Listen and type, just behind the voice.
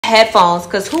headphones,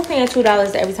 because who paying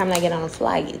 $2 every time I get on a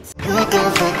flight?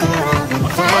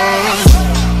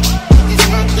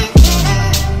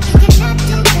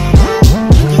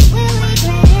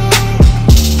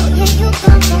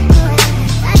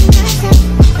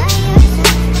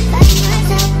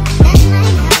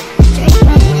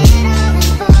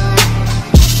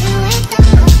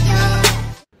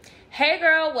 Hey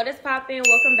girl, what is poppin'?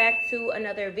 Welcome back to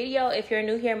another video. If you're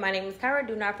new here, my name is Kirah.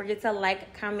 Do not forget to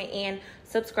like, comment, and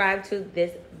subscribe to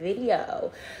this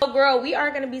video. So girl, we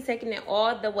are going to be taking it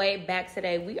all the way back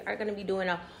today. We are going to be doing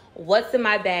a what's in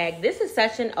my bag. This is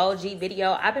such an OG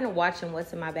video. I've been watching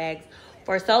what's in my bags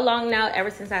for so long now,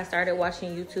 ever since I started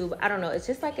watching YouTube. I don't know, it's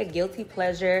just like a guilty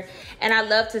pleasure, and I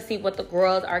love to see what the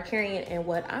girls are carrying and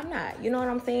what I'm not. You know what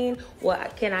I'm saying?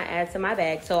 What can I add to my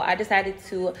bag? So I decided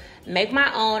to make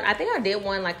my own. I think I did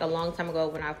one like a long time ago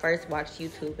when I first watched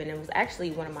YouTube, and it was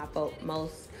actually one of my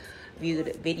most viewed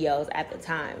videos at the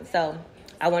time. So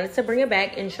I wanted to bring it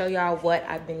back and show y'all what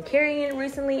I've been carrying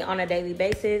recently on a daily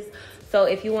basis. So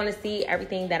if you want to see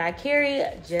everything that I carry,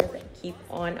 just keep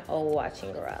on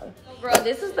watching, girl. Girl,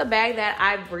 this is the bag that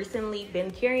I've recently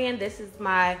been carrying. This is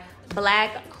my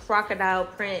black crocodile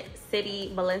print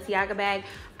city Balenciaga bag.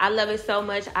 I love it so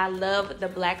much. I love the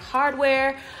black hardware.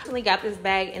 I recently got this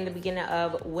bag in the beginning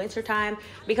of winter time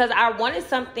because I wanted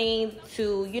something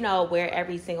to, you know, wear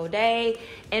every single day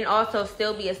and also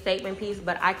still be a statement piece,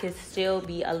 but I could still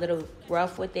be a little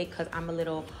rough with it because I'm a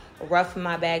little rough in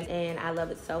my bag, and I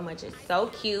love it so much. It's so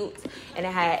cute, and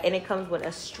it comes with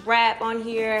a strap on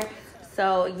here.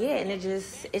 So yeah, and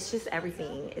it's just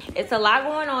everything. It's a lot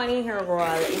going on in here, girl.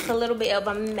 It's a little bit of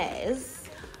a mess.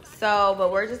 So,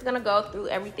 but we're just gonna go through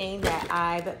everything that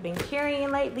I've been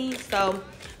carrying lately. So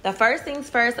the first things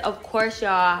first, of course,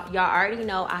 y'all already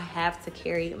know I have to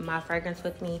carry my fragrance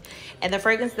with me. And the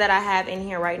fragrance that I have in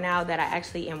here right now that I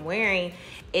actually am wearing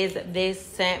is this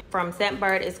scent from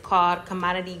Scentbird. It's called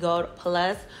Commodity Gold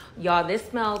Plus. Y'all, this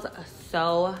smells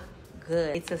so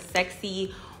good. It's a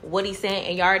sexy woody scent,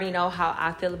 and you already know how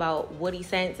I feel about woody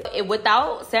scents.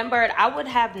 Without Scentbird, I would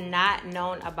have not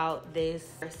known about this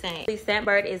scent.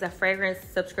 Scentbird is a fragrance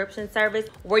subscription service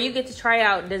where you get to try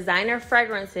out designer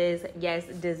fragrances. Yes,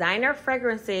 designer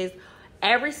fragrances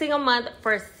every single month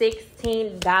for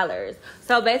 $16.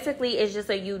 So basically, it's just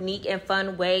a unique and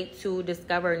fun way to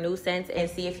discover new scents and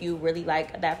see if you really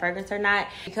like that fragrance or not,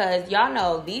 because y'all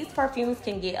know these perfumes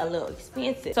can get a little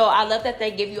expensive. So I love that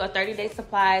they give you a 30-day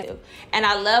supply, and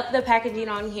I love the packaging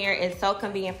on here. It's so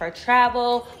convenient for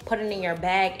travel. Put it in your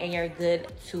bag and you're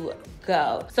good to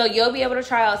go. So you'll be able to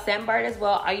try out Scentbird as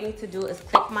well. All you need to do is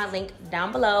click my link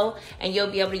down below, and you'll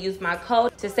be able to use my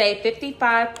code to save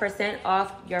 55%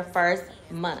 off your first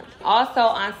month. Also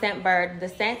on Scentbird, the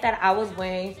scent that I was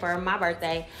wearing for my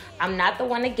birthday, I'm not the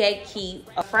one to gatekeep.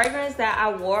 A fragrance that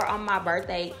I wore on my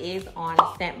birthday is on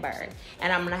Scentbird,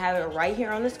 and I'm gonna have it right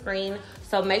here on the screen.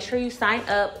 So make sure you sign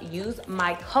up, use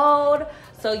my code,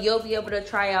 so you'll be able to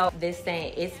try out this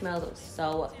scent. It smells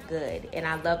so good, and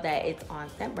I love that it's on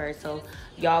Scentbird, so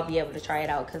y'all be able to try it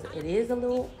out because it is a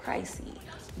little pricey.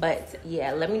 But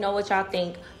yeah, let me know what y'all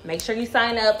think. Make sure you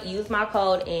sign up, use my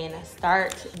code, and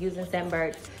start using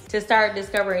Scentbird to start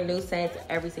discovering new scents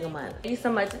every single month. Thank you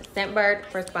so much, Scentbird,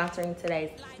 for sponsoring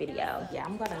today's video. Yeah,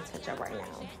 I'm gonna touch up right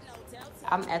now.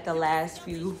 I'm at the last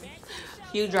few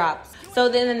drops. So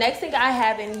then the next thing I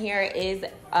have in here is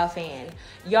a fan.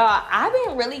 Y'all, I've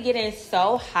been really getting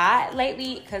so hot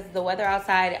lately because the weather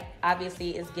outside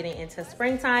obviously is getting into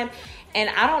springtime, and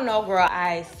I don't know, girl,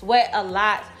 I sweat a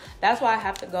lot. That's why I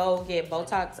have to go get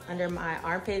Botox under my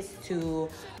armpits to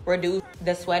reduce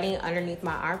the sweating underneath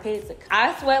my armpits.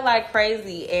 I sweat like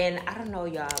crazy, and I don't know,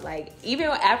 y'all, like even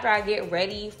after I get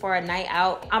ready for a night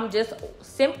out, I'm just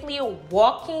simply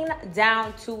walking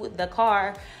down to the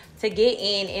car to get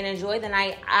in and enjoy the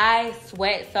night. I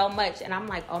sweat so much, and I'm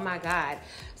like, oh my God.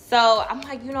 So I'm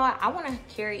like, you know what? I want to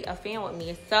carry a fan with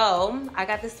me. So I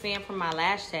got this fan from my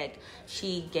lash tech.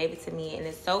 She gave it to me, and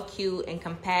it's so cute and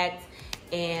compact,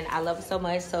 and I love it so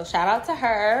much. So shout out to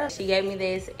her. She gave me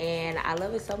this, and I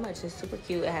love it so much. It's super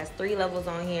cute. It has 3 levels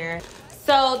on here.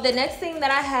 So the next thing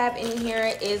that I have in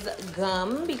here is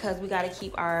gum, because we got to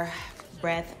keep our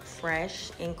breath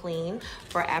fresh and clean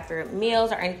for after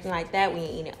meals or anything like that. When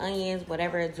you're eating onions,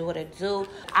 whatever, do what it do.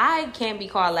 I can't be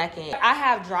caught lacking. I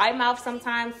have dry mouth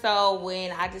sometimes, so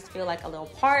when I just feel like a little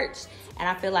parched and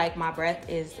I feel like my breath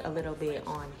is a little bit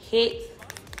on hit,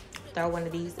 throw one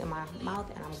of these in my mouth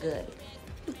and I'm good.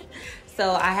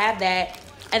 So I have that.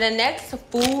 And the next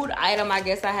food item I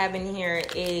guess I have in here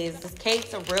is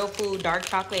Cakes of Real Food Dark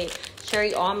Chocolate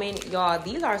Cherry Almond. Y'all,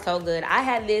 these are so good. I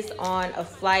had this on a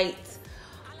flight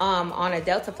on a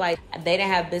Delta flight, they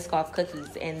didn't have Biscoff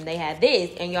cookies and they had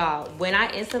this. And y'all, when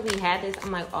I instantly had this,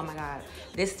 I'm like, oh my God,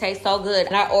 this tastes so good.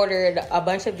 And I ordered a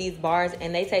bunch of these bars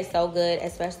and they taste so good,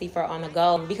 especially for on the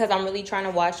go, because I'm really trying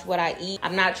to watch what I eat.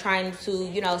 I'm not trying to,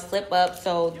 you know, slip up.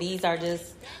 So these are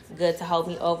just good to hold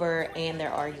me over, and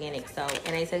they're organic. So,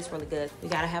 and they taste really good. We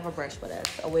gotta have a brush with us,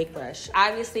 a wig brush.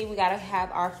 Obviously, we gotta have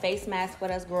our face mask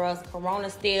with us, girls. Corona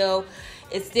still,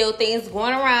 it's still things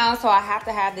going around, so I have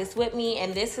to have this with me.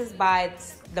 And this is by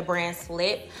the brand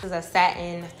Slip. This is a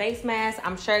satin face mask.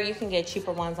 I'm sure you can get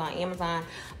cheaper ones on Amazon,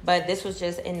 but this was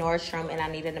just in Nordstrom and I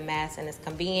needed a mask, and it's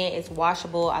convenient. It's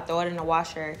washable. I throw it in the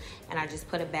washer and I just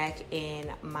put it back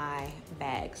in my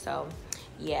bag. So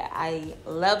yeah, I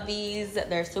love these.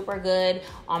 They're super good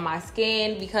on my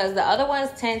skin because the other ones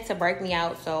tend to break me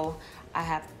out. So I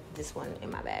have this one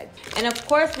in my bag. And of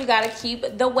course, we gotta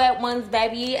keep the wet ones,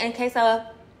 baby, in case I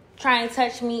try and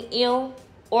touch me ill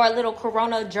or a little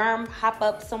corona germ hop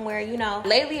up somewhere, you know.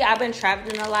 Lately, I've been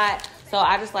traveling a lot, so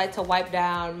I just like to wipe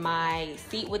down my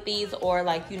seat with these, or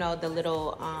like, you know, the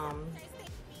little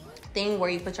thing where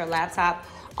you put your laptop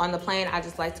on the plane. I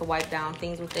just like to wipe down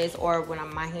things with this, or when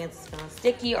my hands is feeling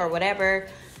sticky or whatever.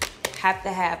 Have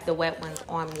to have the wet ones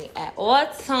on me at all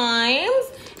times.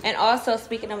 And also,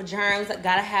 speaking of germs,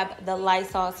 gotta have the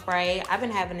Lysol spray. I've been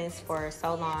having this for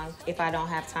so long. If I don't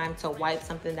have time to wipe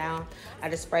something down, I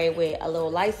just spray it with a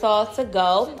little Lysol to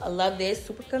go. I love this,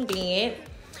 super convenient.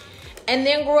 And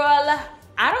then, girl,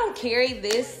 I don't carry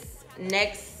this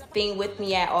next thing with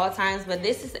me at all times, but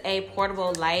this is a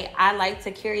portable light. I like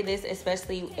to carry this,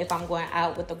 especially if I'm going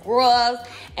out with the girls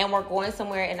and we're going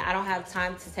somewhere and I don't have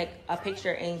time to take a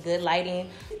picture in good lighting.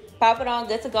 Pop it on,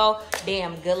 good to go.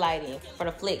 Damn, good lighting for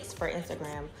the flicks for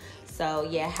Instagram. So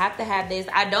yeah, have to have this.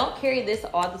 I don't carry this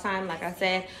all the time, like I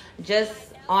said,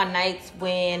 just on nights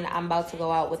when I'm about to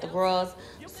go out with the girls.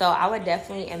 So I would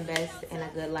definitely invest in a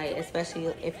good light, especially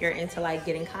if you're into like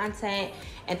getting content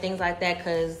and things like that,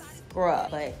 because girl,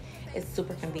 but it's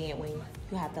super convenient when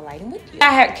you have the lighting with you. I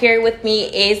have carry with me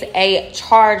is a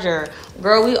charger.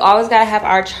 Girl, we always gotta have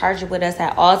our charger with us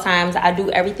at all times. I do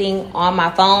everything on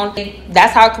my phone.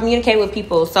 That's how I communicate with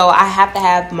people. So I have to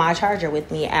have my charger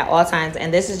with me at all times.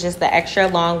 And this is just the extra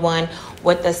long one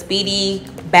with the speedy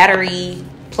battery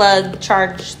plug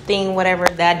charge thing, whatever,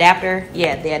 the adapter.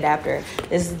 Yeah, the adapter.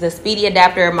 This is the speedy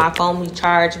adapter. My phone will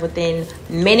charge within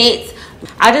minutes.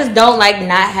 I just don't like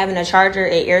not having a charger.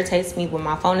 It irritates me when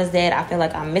my phone is dead. I feel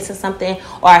like I'm missing something,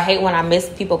 or I hate when I miss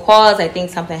people calls. I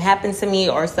think something happens to me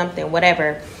or something,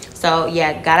 whatever. So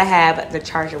yeah, gotta have the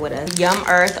charger with us. Yum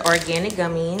Earth organic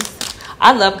gummies.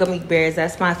 I love gummy bears.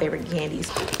 That's my favorite candies.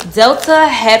 Delta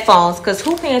headphones, because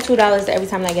who paying $2 every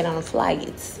time I get on a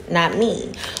flight? Not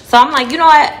me. So I'm like, you know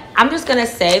what? I'm just going to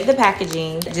save the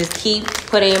packaging. Just keep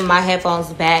putting my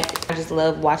headphones back. I just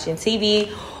love watching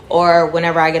TV or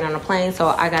whenever I get on a plane. So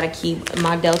I got to keep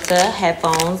my Delta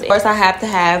headphones. Of course, I have to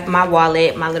have my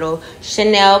wallet, my little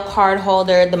Chanel card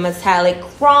holder, the metallic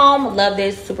chrome. Love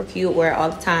this. Super cute. Wear it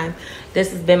all the time.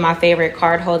 This has been my favorite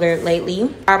card holder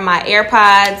lately. Are my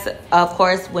AirPods, of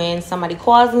course, when somebody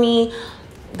calls me,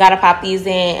 gotta pop these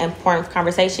in important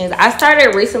conversations. I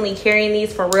started recently carrying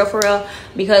these for real,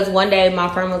 because one day my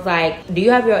friend was like, do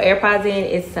you have your AirPods in?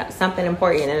 It's something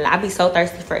important. And I'd be so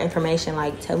thirsty for information,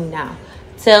 like, tell me now.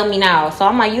 Tell me now. So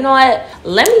I'm like, you know what?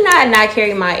 Let me not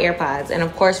carry my AirPods. And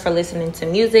of course, for listening to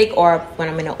music or when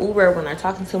I'm in an Uber, when they're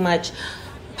talking too much,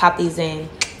 pop these in.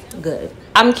 Good.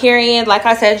 I'm carrying, like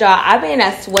I said, y'all, I've been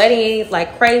sweating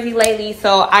like crazy lately,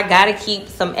 so I gotta keep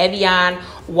some Evian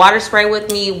water spray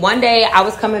with me. One day I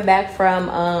was coming back from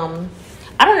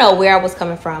I don't know where I was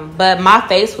coming from, but my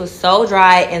face was so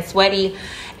dry and sweaty,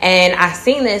 and I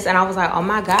seen this and I was like, oh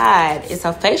my God, it's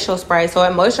a facial spray. So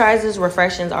it moisturizes,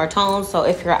 refreshes our tones. So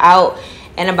if you're out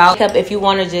and about, if you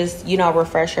want to just, you know,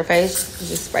 refresh your face,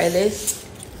 just spray this.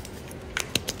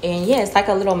 And yeah, it's like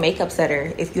a little makeup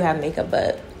setter if you have makeup,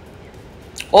 but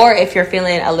or if you're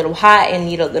feeling a little hot and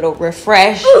need a little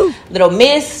refresh, little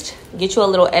mist, get you a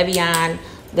little Evian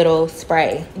little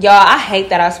spray. Y'all, I hate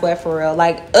that I sweat for real.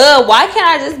 Like, why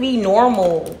can't I just be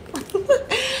normal?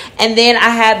 And then I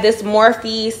have this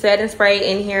Morphe setting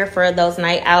spray in here for those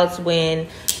night outs when,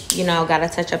 you know, gotta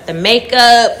touch up the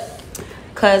makeup.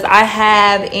 Cause I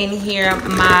have in here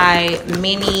my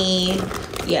mini,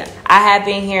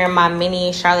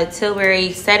 Charlotte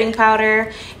Tilbury setting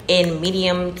powder in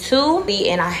medium 2.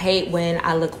 And I hate when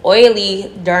I look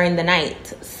oily during the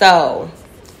night. So,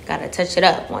 gotta touch it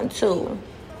up. 1, 2.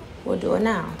 We'll do it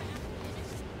now.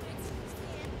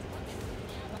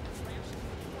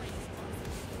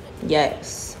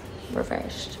 Yes,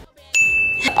 refreshed.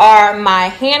 are my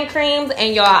hand creams.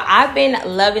 And y'all, I've been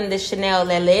loving the Chanel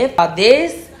Le Lift.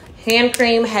 This hand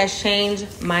cream has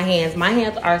changed my hands. My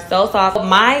hands are so soft.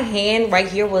 My hand right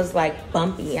here was like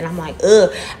bumpy, and I'm like,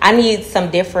 ugh, I need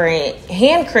some different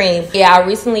hand cream. Yeah, I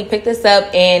recently picked this up,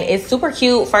 and it's super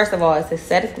cute. First of all, it's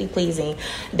aesthetically pleasing.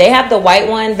 They have the white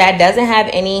one that doesn't have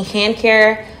any hand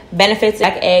care benefits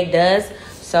like egg does.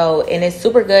 So, and it's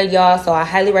super good, y'all. So I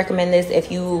highly recommend this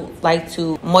if you like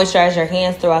to moisturize your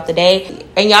hands throughout the day.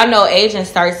 And y'all know aging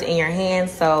starts in your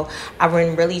hands, so I've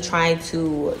been really trying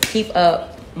to keep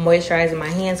up moisturizing my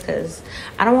hands because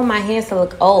I don't want my hands to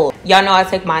look old. Y'all know I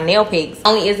take my nail pics.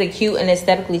 Not only is it cute and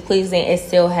aesthetically pleasing, it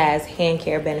still has hand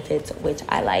care benefits, which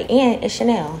I like. And it's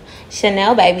Chanel.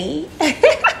 Chanel, baby.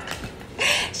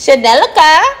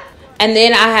 Chanelica. And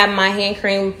then I have my hand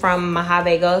cream from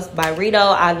Mojave Ghost by Rito.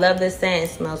 I love this scent.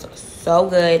 It smells so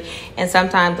good. And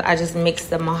sometimes I just mix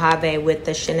the Mojave with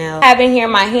the Chanel. I have in here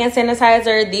my hand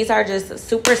sanitizer. These are just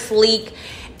super sleek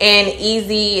and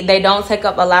easy. They don't take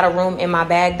up a lot of room in my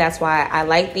bag. That's why I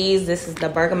like these. This is the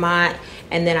bergamot,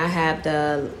 and then I have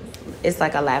it's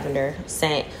like a lavender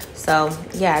scent. So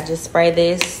yeah, I just spray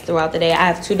this throughout the day.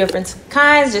 I have 2 different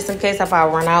kinds just in case if I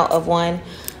run out of one.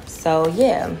 So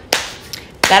yeah,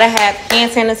 gotta have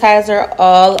hand sanitizer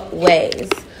always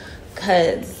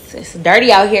because it's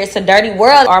dirty out here. It's a dirty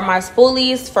world. Are my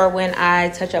spoolies for when I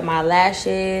touch up my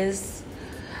lashes.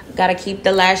 Gotta keep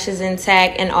the lashes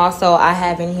intact. And also I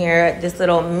have in here this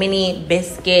little mini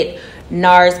biscuit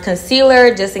NARS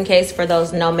concealer just in case for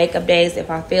those no makeup days. If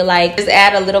I feel like just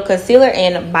add a little concealer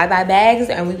and bye bags,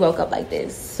 and we woke up like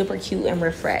this, super cute and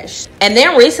refreshed. And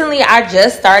then recently I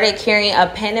just started carrying a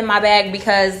pen in my bag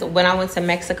because when I went to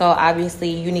Mexico, obviously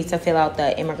you need to fill out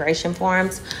the immigration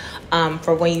forms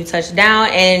for when you touch down,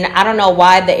 and I don't know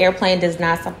why the airplane does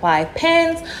not supply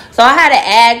pens. So I had to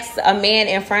ask a man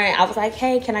in front. I was like,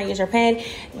 hey, can I use your pen?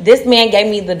 This man gave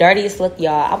me the dirtiest look,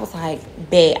 y'all. I was like,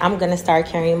 bet, I'm gonna start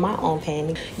carrying my own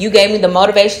pen. You gave me the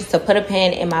motivation to put a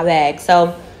pen in my bag.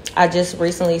 So I just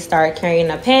recently started carrying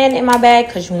a pen in my bag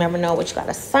because you never know what you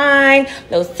gotta sign,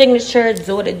 those signatures,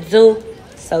 do.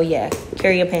 So yeah,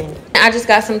 carry a pen. I just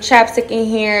got some chapstick in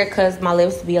here because my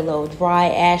lips be a little dry,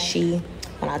 ashy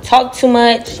when I talk too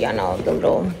much. Y'all know the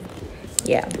little,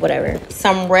 yeah, whatever.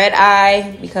 Some red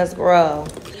eye because, girl,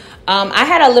 I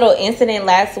had a little incident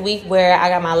last week where I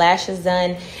got my lashes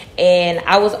done and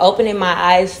I was opening my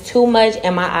eyes too much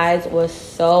and my eyes were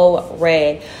so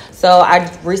red. So I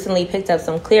recently picked up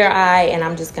some Clear Eye, and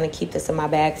I'm just gonna keep this in my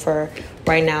bag for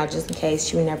right now just in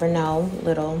case, you never know,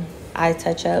 little eye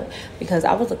touch up because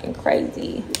I was looking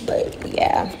crazy. But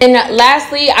yeah, and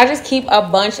lastly, I just keep a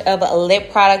bunch of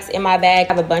lip products in my bag.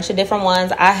 I have a bunch of different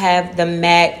ones. I have the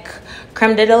MAC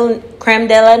Creme de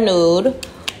la Nude.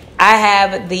 I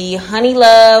have the Honey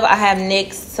Love. I have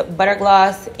NYX Butter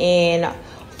Gloss in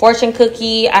Fortune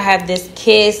Cookie. I have this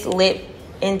Kiss Lip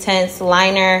Intense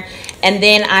Liner, and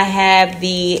then I have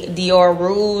the Dior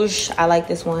Rouge. I like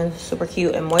this one, super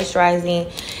cute and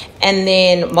moisturizing. And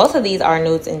then most of these are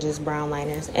nudes and just brown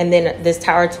liners. And then this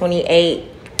Tower 28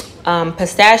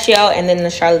 Pistachio, and then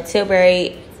the Charlotte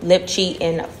Tilbury Lip Cheat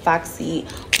in Foxy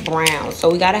Brown.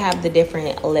 So we gotta have the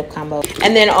different lip combo.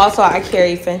 And then also I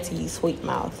carry Fenty Sweet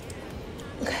Mouth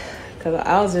because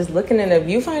I was just looking in the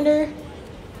viewfinder,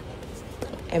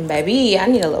 and baby, I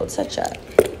need a little touch up.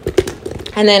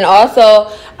 And then also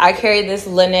I carry this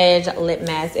Laneige lip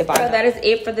mask. So that is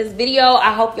it for this video.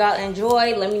 I hope y'all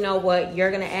enjoyed. Let me know what you're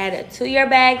gonna add to your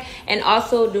bag, and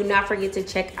also do not forget to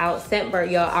check out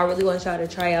Scentbird, y'all. I really want y'all to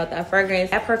try out that fragrance.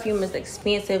 That perfume is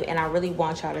expensive, and I really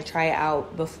want y'all to try it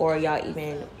out before y'all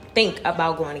even think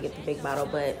about going to get the big bottle.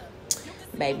 But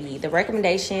baby, the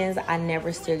recommendations, I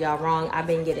never steer y'all wrong. I've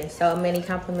been getting so many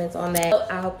compliments on that.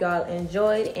 I hope y'all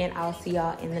enjoyed, and I'll see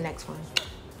y'all in the next one.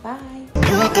 Bye.